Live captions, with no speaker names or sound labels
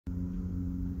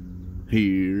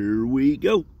Here we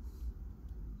go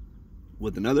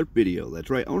with another video. That's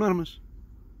right, Anonymous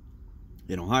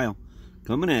in Ohio,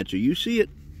 coming at you. You see it.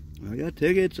 I got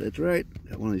tickets. That's right.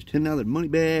 Got one of these $10 money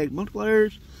bag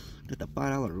multipliers. Got the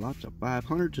 $5 lots of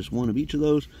 500, just one of each of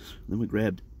those. And then we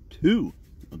grabbed two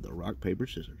of the rock, paper,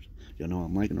 scissors. Y'all know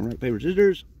I'm liking the rock, paper,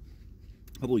 scissors.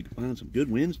 Hopefully we can find some good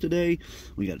wins today.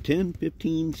 We got a $10,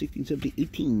 $15, $16, $17,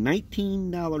 $18,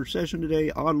 $19 session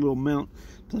today. Odd little amount.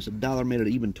 Plus $1 made it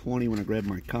even 20 when I grabbed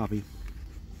my copy.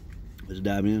 Let's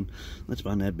dive in. Let's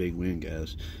find that big win,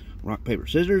 guys. Rock, paper,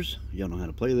 scissors. Y'all know how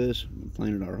to play this. We've been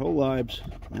playing it our whole lives.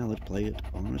 Now let's play it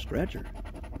on a scratcher.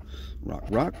 Rock,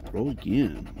 rock, roll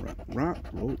again. Rock, rock,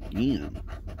 roll again.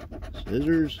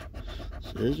 Scissors,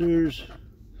 scissors.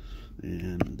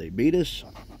 And they beat us.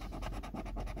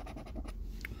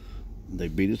 They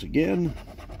beat us again.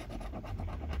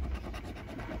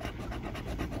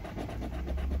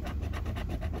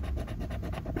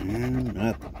 And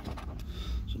nothing.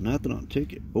 So nothing on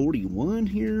ticket 41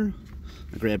 here.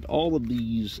 I grabbed all of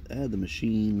these out of the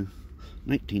machine.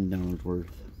 $19 worth.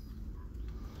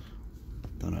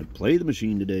 Thought I'd play the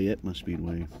machine today at my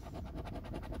Speedway.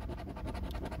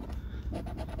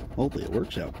 Hopefully it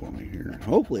works out for me here.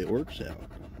 Hopefully it works out.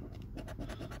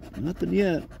 Nothing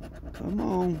yet. Come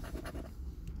on.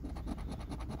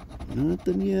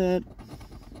 Nothing yet.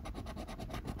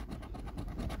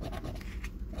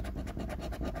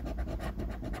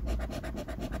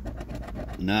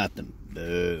 Nothing.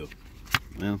 Boo.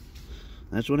 Well,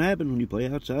 that's what happened when you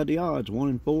play outside the odds. 1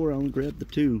 and 4. I only grabbed the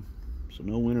 2. So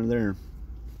no winner there.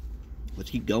 Let's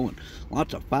keep going.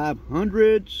 Lots of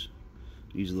 500s.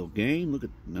 Easy little game. Look at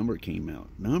the number it came out.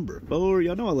 Number 4.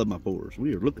 Y'all know I love my 4s.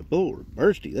 We are looking for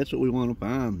Bursty. That's what we want to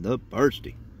find. The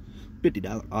Bursty.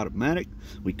 $50 automatic.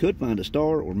 We could find a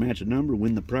star or match a number,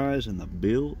 win the prize, and the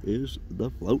bill is the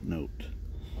float note.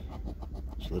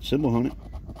 So let's symbol hunt it.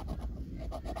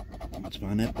 Let's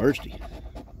find that Bursty.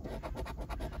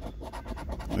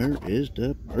 Where is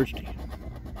the Bursty?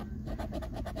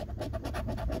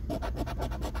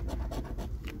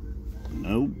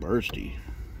 No Bursty.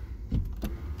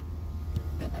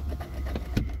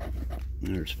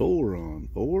 There's 4 on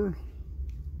 4.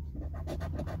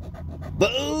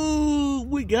 Boom!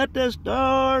 We got that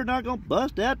star. Not gonna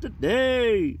bust out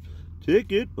today.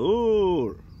 Ticket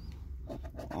 4.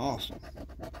 Awesome.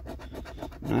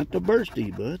 Not the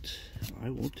Bursty, but I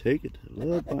will take it. I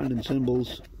love finding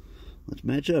symbols. Let's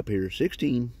match up here.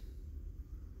 16.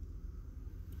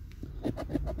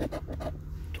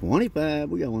 25.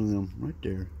 We got one of them right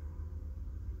there.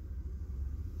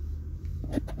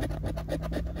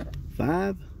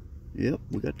 5. Yep,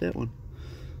 we got that one.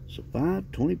 So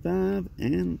 5, 25,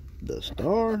 and the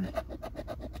star.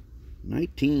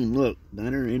 19. Look,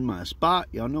 down there in my spot.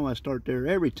 Y'all know I start there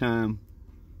every time.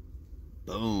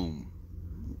 Boom.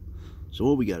 So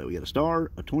what we got? We got a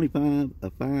star, a 25, a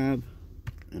 5,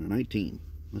 and a 19.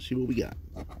 Let's see what we got.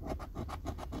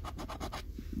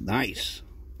 Nice.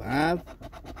 5,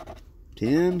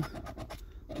 10,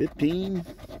 15,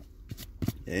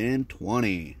 and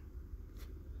 20.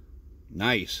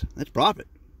 Nice. That's profit.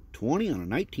 20 on a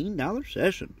 $19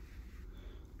 session.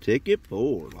 Ticket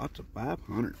 4. Lots of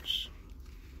 500s.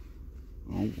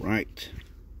 All right.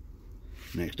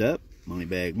 Next up, money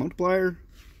bag multiplier.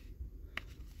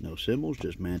 No symbols,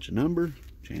 just match a number.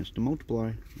 Chance to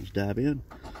multiply. Let's dive in.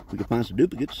 We can find some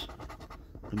duplicates.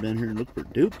 Come down here and look for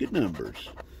duplicate numbers.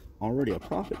 Already a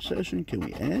profit session. Can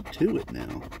we add to it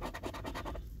now?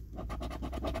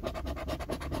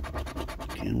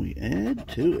 Can we add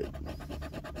to it?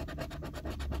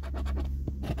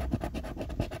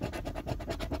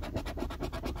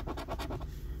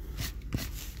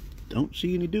 Don't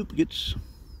see any duplicates.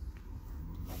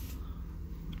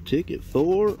 Ticket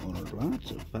 4 on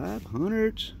lots of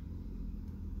 500s.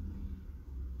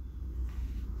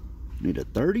 Need a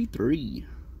 33.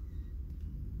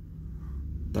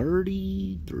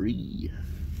 33.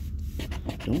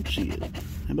 Don't see it.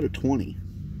 How about a 20?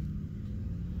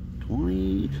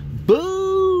 20.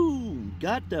 Boom!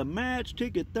 Got the match.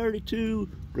 Ticket 32.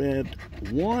 Grabbed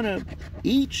one of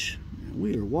each. And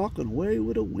we are walking away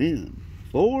with a win.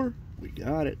 4. We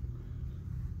got it.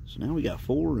 So now we got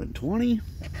 4 and 20.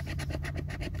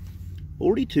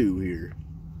 42 here.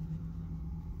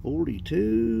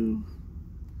 42.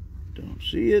 Don't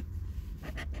see it.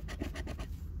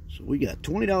 So we got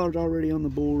 $20 already on the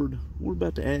board. We're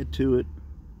about to add to it.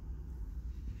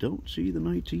 Don't see the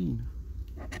 19.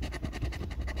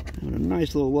 Having a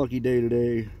nice little lucky day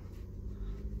today.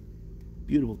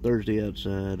 Beautiful Thursday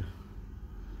outside.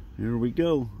 Here we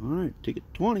go. All right, ticket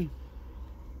 20.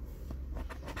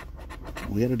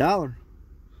 We got $1.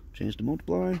 Chance to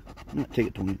multiply. Not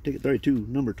ticket 20. Ticket 32,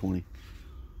 number 20.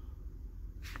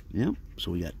 Yep.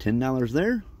 So we got $10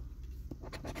 there.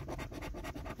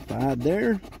 5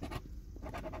 there.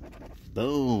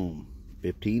 Boom.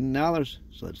 $15.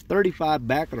 So that's $35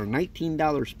 back on our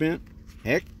 $19 spent.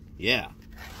 Heck yeah.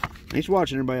 Thanks for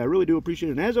watching, everybody. I really do appreciate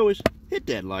it. And as always, hit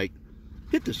that like.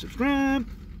 Hit the subscribe.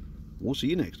 We'll see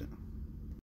you next time.